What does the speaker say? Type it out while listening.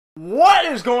What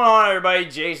is going on, everybody?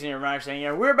 Jason here, Max saying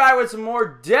here. We're back with some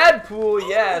more Deadpool.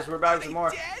 Yes, we're back with some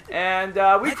more. And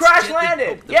we crash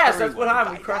landed. Yes, that's what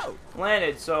happened. We crash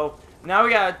landed. So now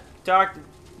we gotta talk to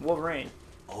Wolverine.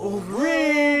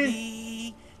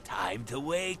 Wolverine! Time to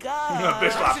wake up.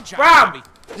 Bitch slap. Bam!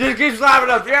 Just keep slapping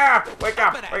up. Yeah! Wake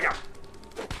up. Wake up.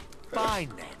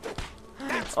 Fine then.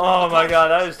 Oh my god,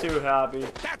 that is too happy.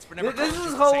 This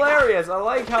is hilarious. I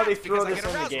like how they throw this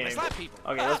in the game.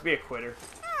 Okay, let's be a quitter.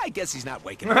 I guess he's not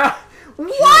waking up.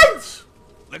 What?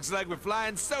 Looks like we're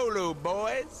flying solo,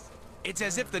 boys. It's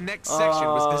as if the next section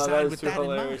was designed with that in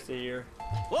mind. Hilarious to hear.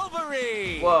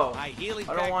 Wolverine! Whoa. I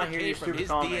don't want to hear your stupid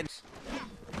comments.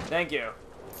 Thank you.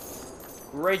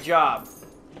 Great job.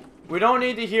 We don't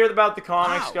need to hear about the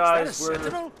comics, guys.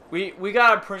 We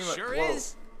gotta pretty much. Sure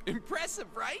is. Impressive,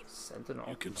 right? Sentinel.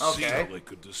 You can see how they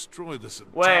could destroy this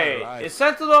entire Wait, is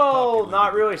Sentinel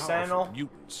not really Sentinel?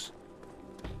 Mutants.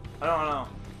 I don't know.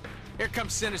 Here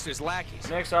comes Sinister's lackeys.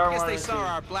 Next, I guess they saw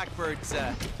our Blackbird's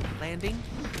landing.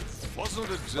 Wasn't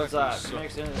exactly What's that? so.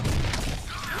 Next in.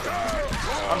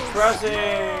 I'm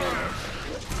pressing.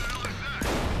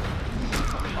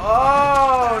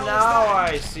 Oh, now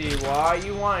I see why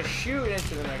you want to shoot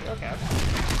into the mix. Okay.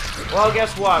 Well,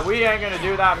 guess what? We ain't gonna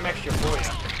do that mixture for you.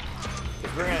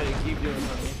 Cause we're gonna keep doing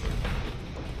something.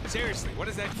 Seriously, what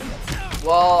is that?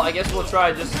 Well, I guess we'll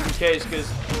try just in case, because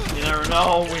you never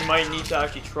know, we might need to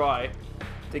actually try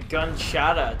the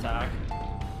gunshot attack.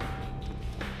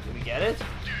 Did we get it?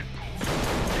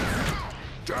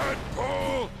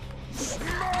 Deadpool!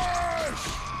 Smash!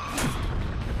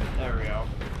 There we go.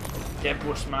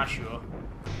 Deadpool smash you.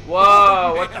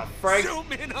 Whoa, what the frick?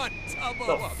 Zoom in on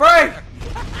The frick?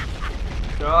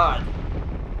 God.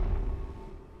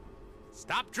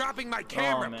 Stop dropping my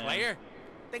camera, man. player.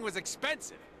 Thing was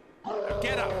expensive. Now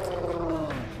get up.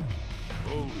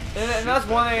 And that's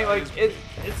one thing. Like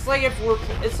it's like if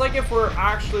we're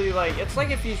actually like it's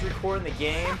like if he's recording the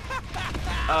game.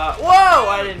 Whoa!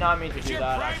 I did not mean to do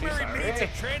that. Actually, Your sorry. primary means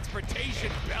of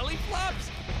transportation belly flops?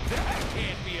 That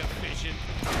can't be efficient.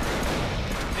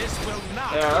 This will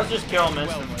not. Yeah, let's just kill him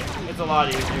instantly. It's a lot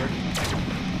easier.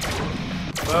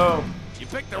 Boom. You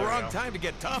picked the wrong time to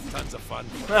get tough. Tons of fun.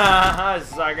 Haha,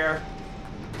 sucker.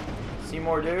 See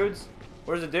more dudes?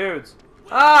 Where's the dudes?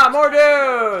 Ah, more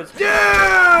dudes!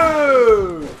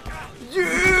 Dude! Dude!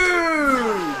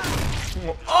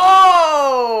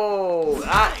 Oh!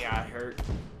 That got hurt.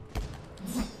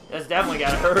 That's definitely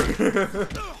got hurt.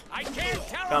 I can't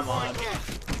tell. Come on. Okay,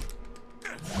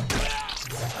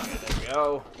 there we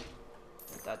go.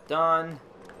 Get that done.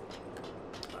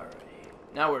 Alrighty.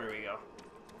 Now where do we go?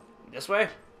 This way?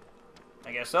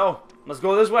 I guess so. Let's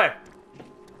go this way.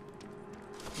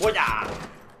 Whoa-ya!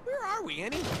 Where are we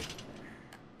anyway?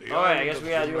 Alright, I guess we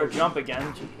gotta do our jump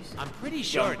again. Jeez. I'm pretty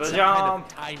sure it's jump.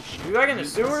 kind of time We back in the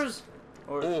sewers?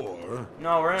 Or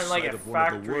no, we're in like a site of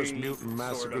one of the factory. worst mutant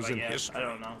massacres in history. I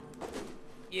don't know.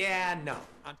 Yeah, no.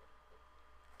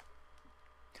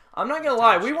 I'm not gonna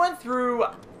lie, we went through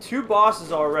 2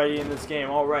 bosses already in this game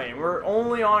already, and we're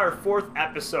only on our 4th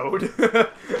episode.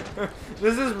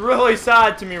 This is really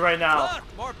sad to me right now. Look,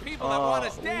 more people that want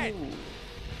us dead. Ooh,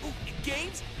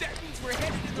 games? That means we're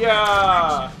headed in the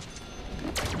right direction.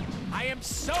 I am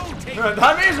so taken.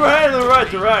 That means we're headed in the right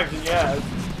direction, yes.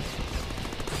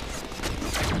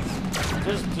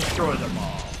 Just destroy them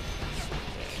all.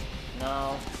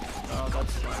 No,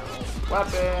 that's my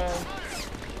weapon.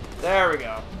 There we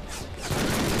go.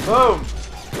 Boom!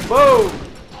 Boom!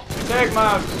 Take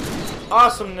my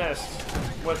awesomeness.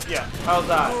 What? Yeah. How's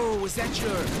that? Oh, was that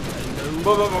your?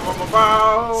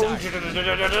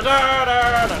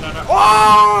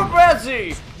 Oh,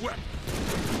 Betsy!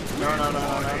 No.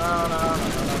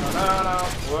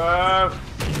 Whoa.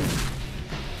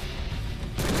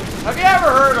 Have you ever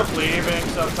heard of leaving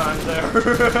sometimes there?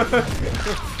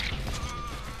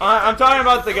 I'm talking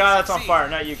about the guy that's on fire,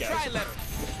 not you guys.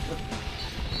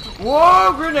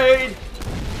 Whoa, grenade!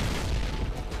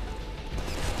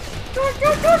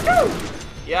 Go!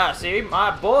 Yeah, see,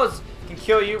 my bullets can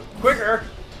kill you quicker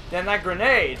than that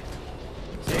grenade.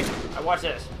 See? Watch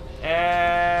this.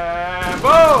 And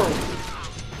boom!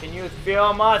 Can you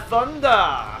feel my thunder?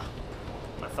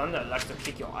 My thunder likes to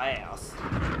kick your ass.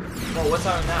 Whoa, what's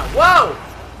happening now? Whoa!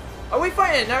 Are we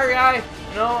fighting another guy?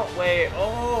 No, wait.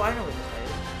 Oh, I know what this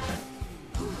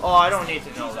is. Oh, I don't need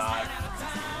to know that.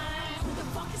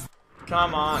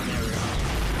 Come on, there we go.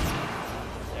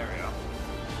 There we go.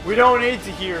 We don't need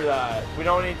to hear that. We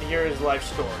don't need to hear his life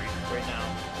story right now.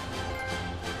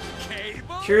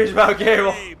 Cable? Curious about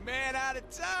Cable. Hey, man, out of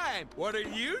time. time. What are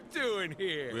you doing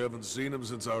here? We haven't seen him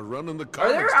since our run in the Are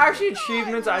comics. there actually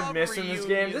achievements I've missed in this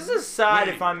game? This is sad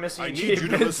if I'm missing I need you to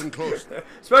achievements. listen closely.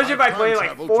 Especially if I I've play time like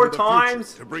traveled 4 to the future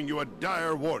times. to bring you a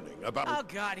dire warning about. Oh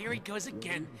God, here he goes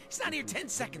again. He's not here 10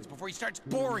 seconds before he starts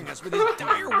boring us with his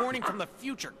dire warning from the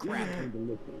future crap.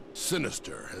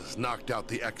 Sinister has knocked out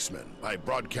the X-Men by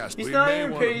broadcasting. He's We not may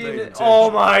even wanna paying pay it. attention.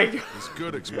 Oh my god. This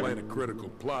could explain a critical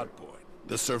plot point.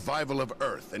 The survival of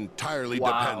Earth entirely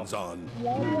Wow. depends on,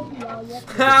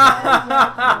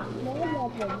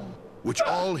 which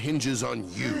all hinges on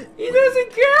you. He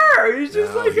doesn't care. He's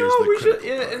just Now like, here's oh, the we should.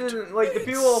 critical And then, like, the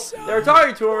people that are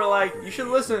talking to him are like, you should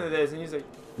listen to this. And he's like,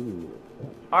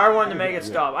 R1 to make it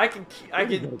stop. I can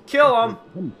kill him.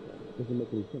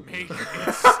 Make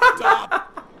it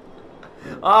stop.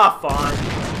 Ah, fine.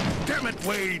 Damn it,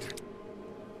 Wade!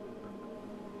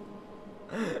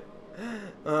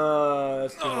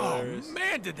 That's Oh hilarious.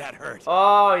 man, did that hurt.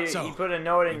 Oh, you So, put a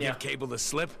note in you. Give Cable the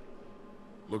slip.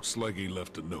 Looks like he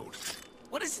left a note.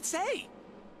 What does it say?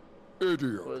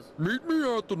 Idiot. Meet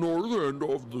me at the north end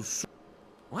of the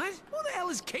What? Who the hell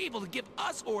is Cable to give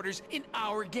us orders in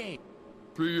our game?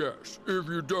 P.S. If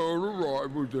you don't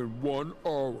arrive within 1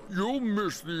 hour, you'll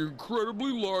miss the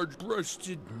incredibly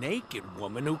large-breasted. Naked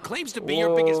woman who claims to be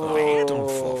your biggest fan. Don't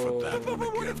fall for that But one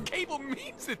what again. if Cable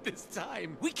means it this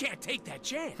time? We can't take that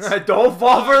chance. Don't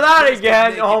fall for that Breasted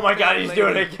again. naked Oh my god, fan he's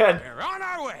doing lady. it again. We're on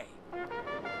our way.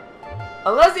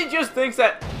 Unless he just thinks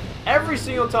that every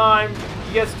single time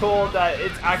he gets told that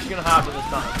it's actually going to happen this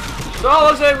time. So it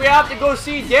looks like we have to go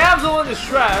see Damsel in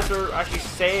Distress, or actually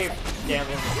save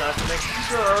Damsel in Distress to make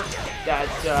sure that,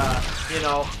 you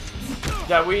know,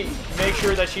 that we make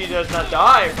sure that she does not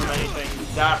die from anything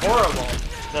that horrible.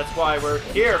 That's why we're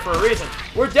here for a reason.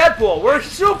 We're Deadpool. We're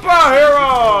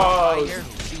superheroes.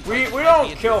 We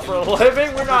don't kill for a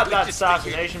living. We're not that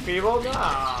assassination people.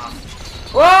 Nah.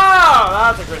 Wow,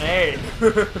 that's a grenade.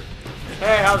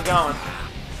 Hey, how's it going?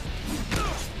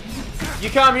 You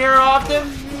come here often?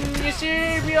 You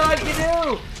see me like you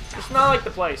do. You smell like the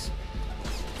place.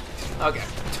 Okay.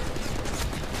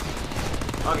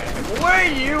 Okay, what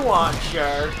do you want,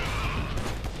 sir?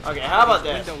 Okay, how about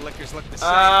this? Window lickers look the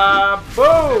same.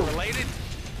 Boom! Related?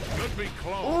 Could be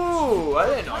close. Ooh, I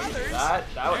didn't know you did Others, that.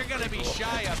 That was they're gonna pretty be cool.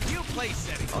 shy a few place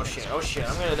settings. Oh shit,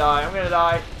 I'm gonna die, I'm gonna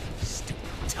die.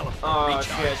 Teleport Oh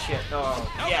recharge. shit. Oh,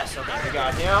 yes, okay, we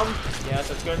got him. Yes,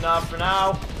 that's good enough for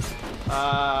now.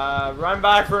 Run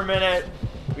back for a minute.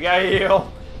 We gotta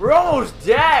heal. We're almost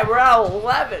dead. We're at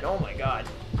 11. Oh my god.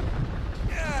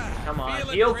 Yeah, Come on,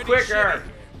 feeling heal pretty quicker. shitty.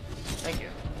 Thank you.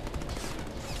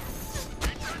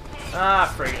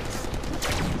 Ah, friggin'.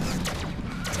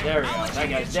 There we go. That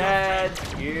guy's dead.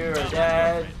 You're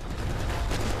dead.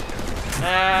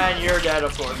 And you're dead,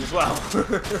 of course, as well.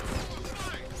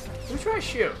 Who's trying to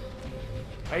shoot?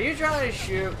 Are you trying to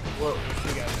shoot? Whoa,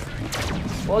 you guys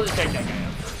are. We'll just take that guy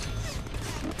out first.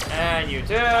 And you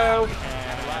too. And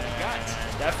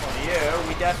definitely you.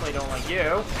 We definitely don't like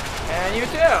you. And you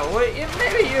too. Well,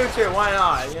 maybe you too. Why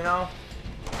not? You know?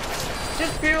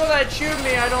 Just people that shoot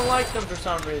me, I don't like them for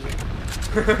some reason.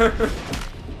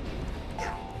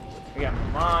 We got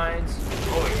more mines.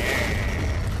 Oh yeah.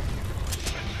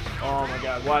 Oh my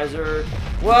god, why is there...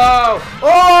 Whoa!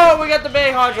 Oh, we got the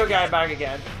big honcho guy back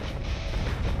again.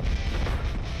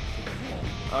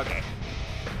 Okay.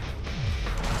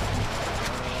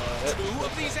 Two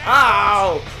of these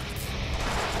Ow!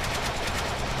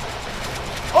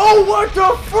 Oh, what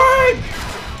the frick?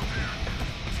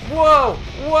 Whoa,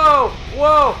 whoa,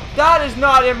 whoa. That is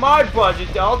not in my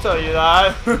budget, I'll tell you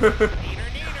that.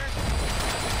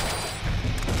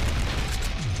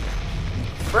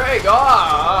 Frig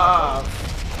off!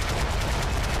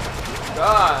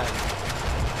 God.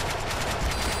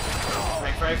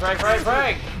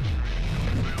 Frag!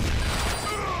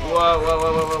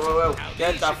 Whoa.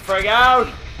 Get the frig out!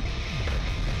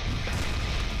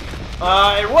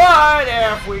 It would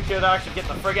if we could actually get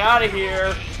the frig out of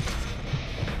here.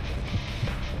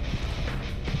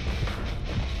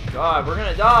 God, we're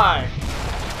gonna die.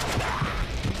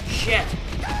 Shit.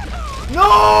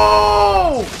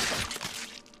 No!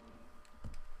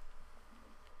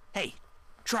 Hey,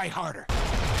 try harder.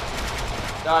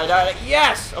 Die.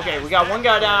 Yes! Okay, we got one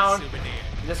guy down.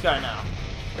 This guy now.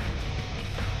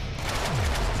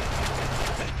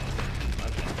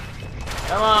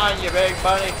 Come on, you big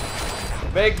bunny.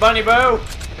 Big bunny boo.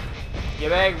 You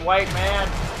big white man.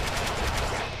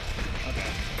 Okay.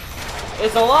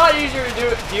 It's a lot easier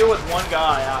to deal with one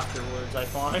guy afterwards, I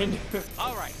find.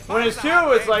 All right. When it's two,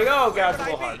 it's like, oh god, it's a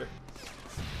little harder.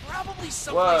 Probably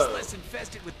someplace Whoa. less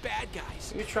infested with bad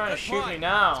guys. You're trying to Good shoot me point.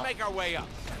 now. Let's make our way up.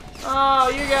 Oh,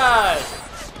 you guys.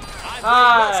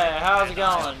 Hi, how's it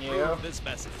going, you? This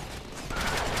message.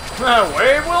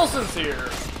 Wade Wilson's here.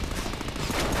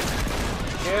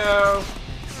 Yo.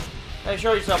 Hey,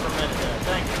 show yourself for a minute there.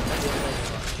 Thank you.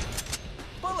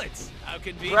 Bullets. How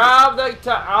convenient. Grab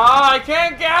the oh, I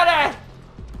can't get it.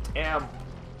 Damn.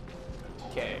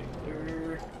 Okay. I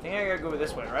think I gotta go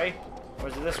this way, right? Or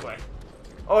is it this way?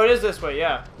 Oh, it is this way,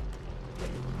 yeah.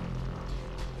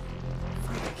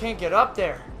 I can't get up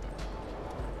there.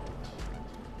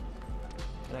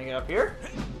 Can I get up here?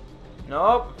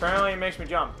 Nope. Apparently it makes me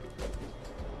jump.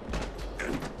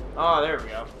 Oh, there we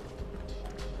go.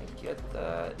 I get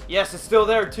that. Yes, it's still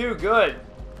there too. Good.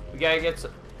 We gotta get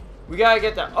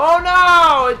that. Oh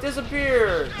no! It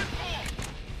disappeared.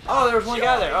 Oh, there was one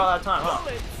guy there. Oh, that time.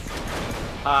 Huh?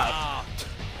 Hi.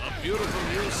 A beautiful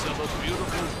use of a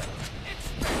beautiful.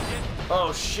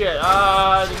 Oh shit.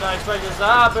 I did not expect this to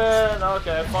happen.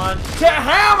 Okay, fun.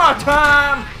 Hammer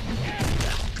time!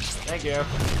 Thank you.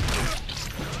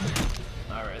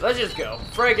 Alright, let's just go.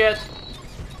 Frig it.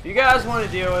 If you guys want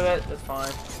to deal with it, that's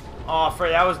fine. Oh,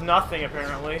 Frig, that was nothing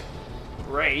apparently.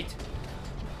 Great.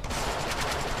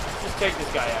 Just take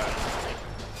this guy out.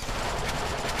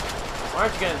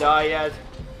 Aren't you gonna die yet?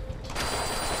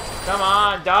 Come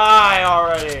on, die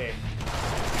already!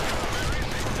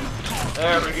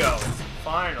 There we go.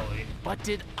 Finally. But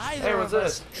did either of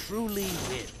us truly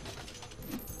win?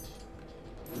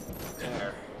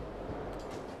 There.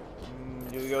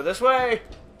 Do we go this way?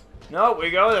 No,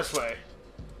 we go this way.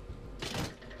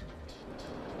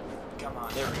 Come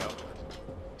on, there we go.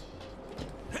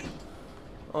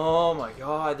 Oh my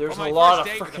god, there's a lot of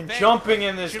freaking jumping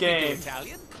in this game.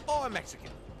 Italian or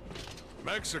Mexican?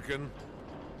 Mexican.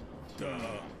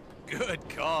 Duh. Good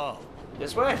call.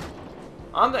 This way?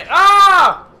 I'm the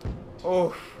ah!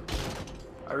 Oh,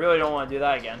 I really don't want to do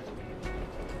that again.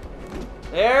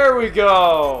 There we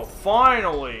go.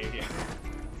 Finally.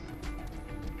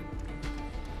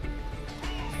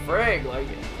 Frig, like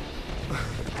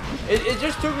it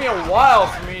just took me a while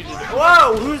for me to.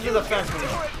 Whoa! Who's the defenseman?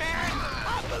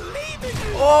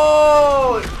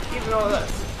 Oh! Even though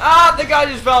that. Ah! The guy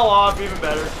just fell off. Even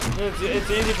better. It's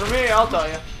easy for me. I'll tell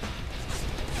you.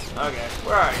 Okay,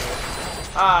 where are you?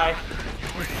 Hi.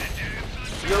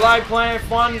 You like playing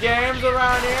fun games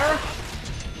around here?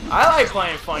 I like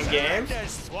playing fun games.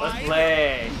 Let's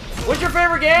play. What's your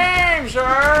favorite game,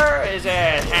 sir? Is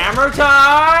it Hammer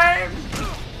Time?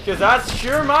 Because that's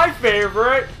sure my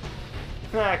favorite.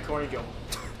 Ah, corny joke.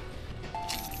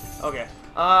 Okay.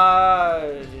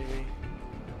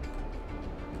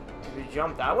 Did we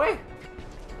jump that way?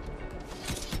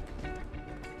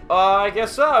 I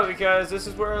guess so, because this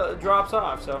is where it drops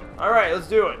off. So, alright, let's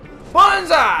do it.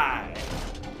 Bonsai!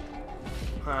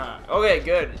 Okay,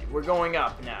 good. We're going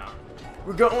up now.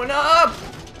 We're going up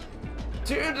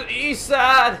to the east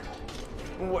side,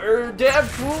 where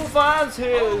Deadpool finds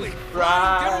his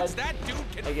bride.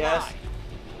 I guess.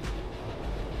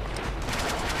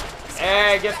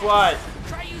 Hey, guess what?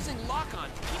 Try using lock-on.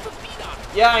 Keep a beat on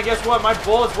it. Yeah, and guess what? My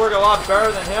bullets work a lot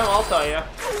better than him, I'll tell you.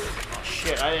 Oh,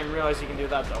 shit, I didn't realize you can do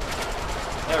that, though.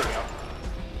 There we go.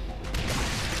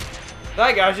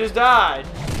 That guy just died.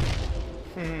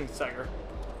 Sucker.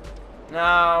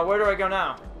 Now, where do I go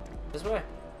now? This way.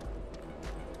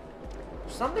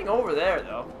 There's something over there,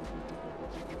 though.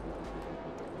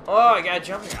 Oh, I gotta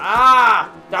jump here.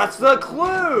 Ah! That's the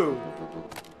clue!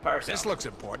 Parcel. This looks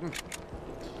important.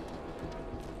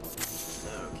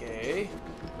 Okay.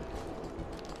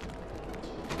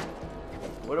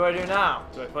 What do I do now?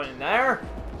 Do I put it in there?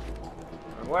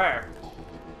 Or where?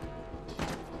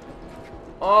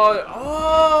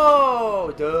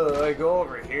 Oh, duh, I go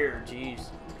over here, jeez.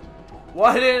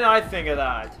 Why didn't I think of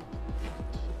that?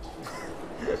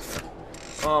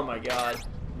 Oh my god.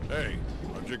 Hey,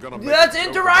 aren't you gonna let's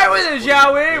interact with it,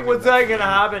 shall we? What's that gonna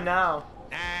happen now?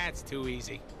 That's too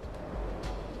easy.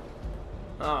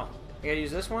 Oh, I gotta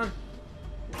use this one?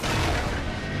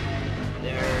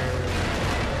 There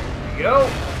we go. I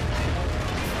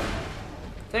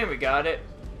think we got it.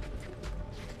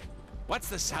 What's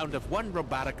the sound of one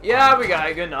robotic? Yeah, we got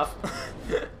it. Good enough.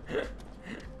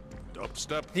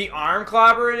 Dubstep. The arm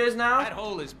clapper it is now? That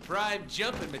hole is prime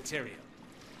jumping material.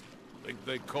 Think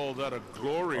they call that a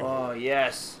glory hole. Oh,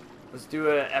 yes. Let's do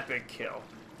an epic kill.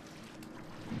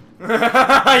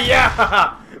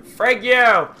 Yeah! Frank you!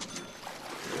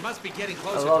 You must be getting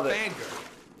closer to Fangirl.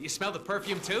 You smell the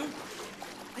perfume too?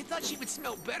 I thought she would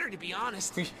smell better, to be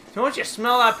honest. Don't you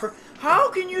smell that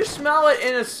How can you smell it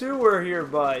in a sewer here,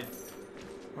 bud?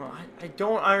 Oh, I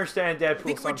don't understand Deadpool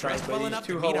Think we're sometimes, dressed but well he's enough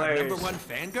too to meet our hilarious.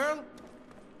 #1 fangirl?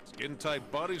 Skin tight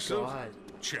bodysuit? God.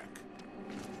 Check.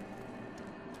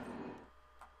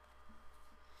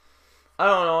 I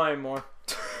don't know anymore.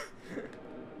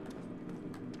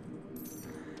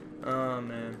 Oh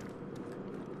man.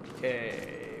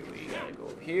 Okay, we gotta go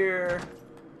up here.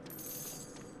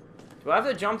 Do I have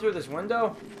to jump through this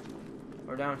window?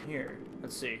 Or down here?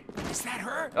 Let's see. Is that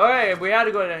her? Okay, we had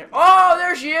to go down. Oh,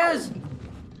 there she is!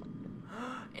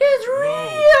 It's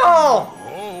real!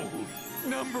 Oh,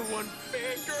 #1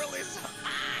 fangirl is hot!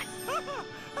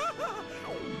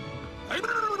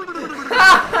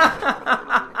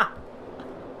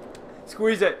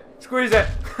 Squeeze it! Squeeze it!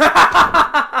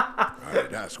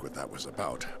 I'd ask what that was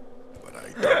about, but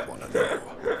I don't want to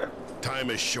know.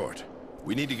 Time is short.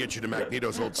 We need to get you to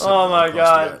Magneto's old city Oh my across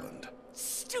God. the island.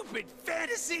 Stupid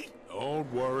fantasy!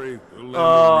 Don't worry, we'll land Oh,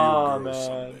 a real girl man.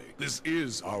 someday. This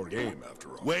is our game, after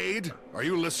all. Wade, are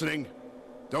you listening?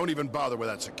 Don't even bother with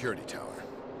that security tower.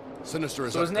 Sinister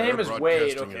is So his up there name is Wade,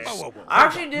 broadcasting okay. his- Whoa, whoa, whoa. I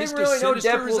actually didn't Mr. really know Sinister is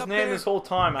Deadpool's up name there? this whole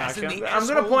time, As in actually. the I'm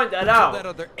gonna asshole point that who told out. That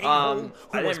other a-hole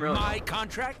I who was didn't really my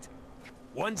contract?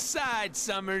 One side,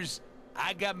 Summers.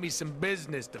 I got me some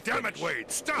business to Damn it, finish.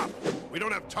 Wade, stop! We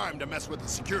don't have time to mess with the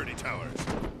security towers.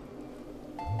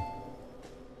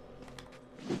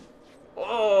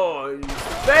 Oh,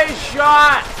 face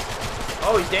shot!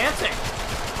 Oh, he's dancing.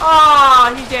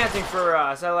 Ah, he's dancing for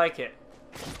us. I like it.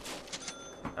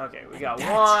 Okay, we got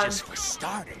That's one, just for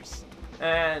starters.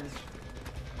 and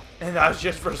that's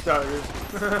just for starters.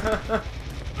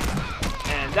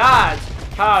 And that's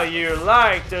how you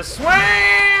like to swing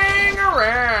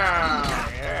around.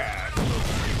 Yeah.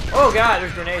 Oh God,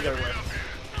 there's grenades everywhere.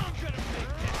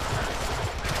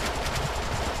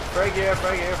 Frag you,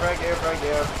 frag you, frag you, frag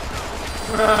you.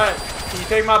 Can you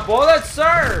take my bullets,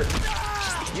 sir?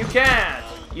 You can.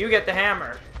 You get the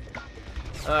hammer.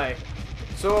 Alright.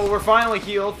 So we're finally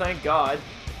healed, thank God.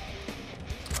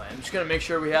 I'm just gonna make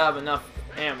sure we have enough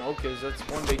ammo, because that's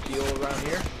one big deal around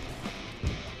here.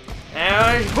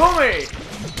 And boomy!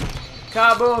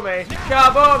 Kaboomy!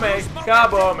 Kaboomy!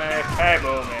 Kaboomy! Hey,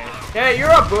 boomy! Hey, you're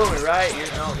a boomy, right?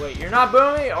 Oh, wait, you're not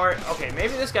boomy? Or, okay,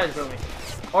 maybe this guy's boomy.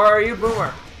 Or are you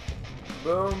boomer?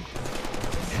 Boom.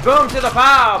 Boom to the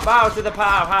pow! Bow to the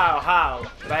pow! How? How?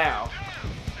 Bow.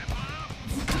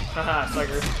 Haha,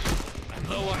 sucker.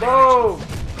 Boom!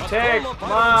 Take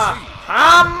my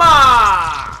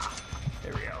hammer!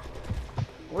 There we go.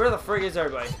 Where the frig is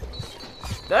everybody?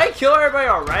 Did I kill everybody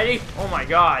already? Oh my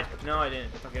God. No, I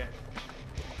didn't. Okay.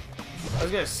 I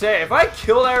was gonna say, if I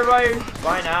killed everybody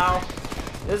by now,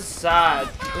 this is sad.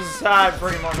 This is sad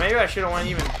pretty much. Maybe I should have went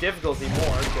even difficulty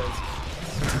more, because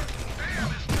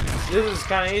this is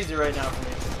kind of easy right now for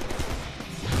me.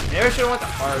 Maybe I should have went to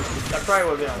hard. That probably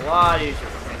would have been a lot easier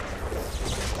for me.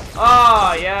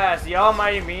 Oh, yes. The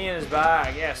almighty being is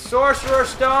back. Yes. Sorcerer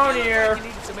Stone here.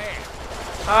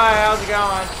 Hi, how's it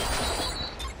going?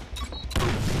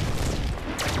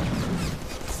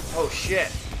 Oh,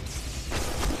 shit.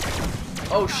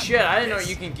 Oh, shit. I didn't know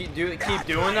you can keep doing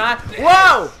that.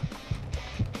 Whoa!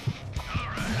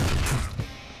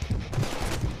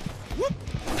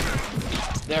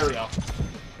 There we go.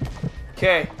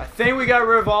 Okay, I think we got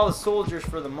rid of all the soldiers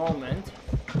for the moment.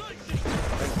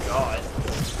 Thank God.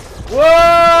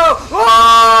 Whoa!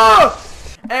 Whoa!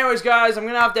 Anyways, guys, I'm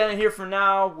gonna have to end it here for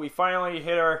now. We finally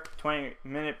hit our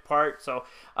 20-minute part, so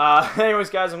anyways,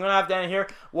 guys, I'm gonna have to end it here.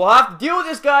 We'll have to deal with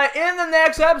this guy in the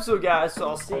next episode, guys. So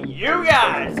I'll see you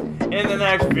guys in the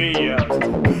next videos.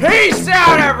 Peace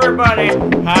out, everybody.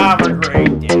 Have a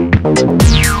great day.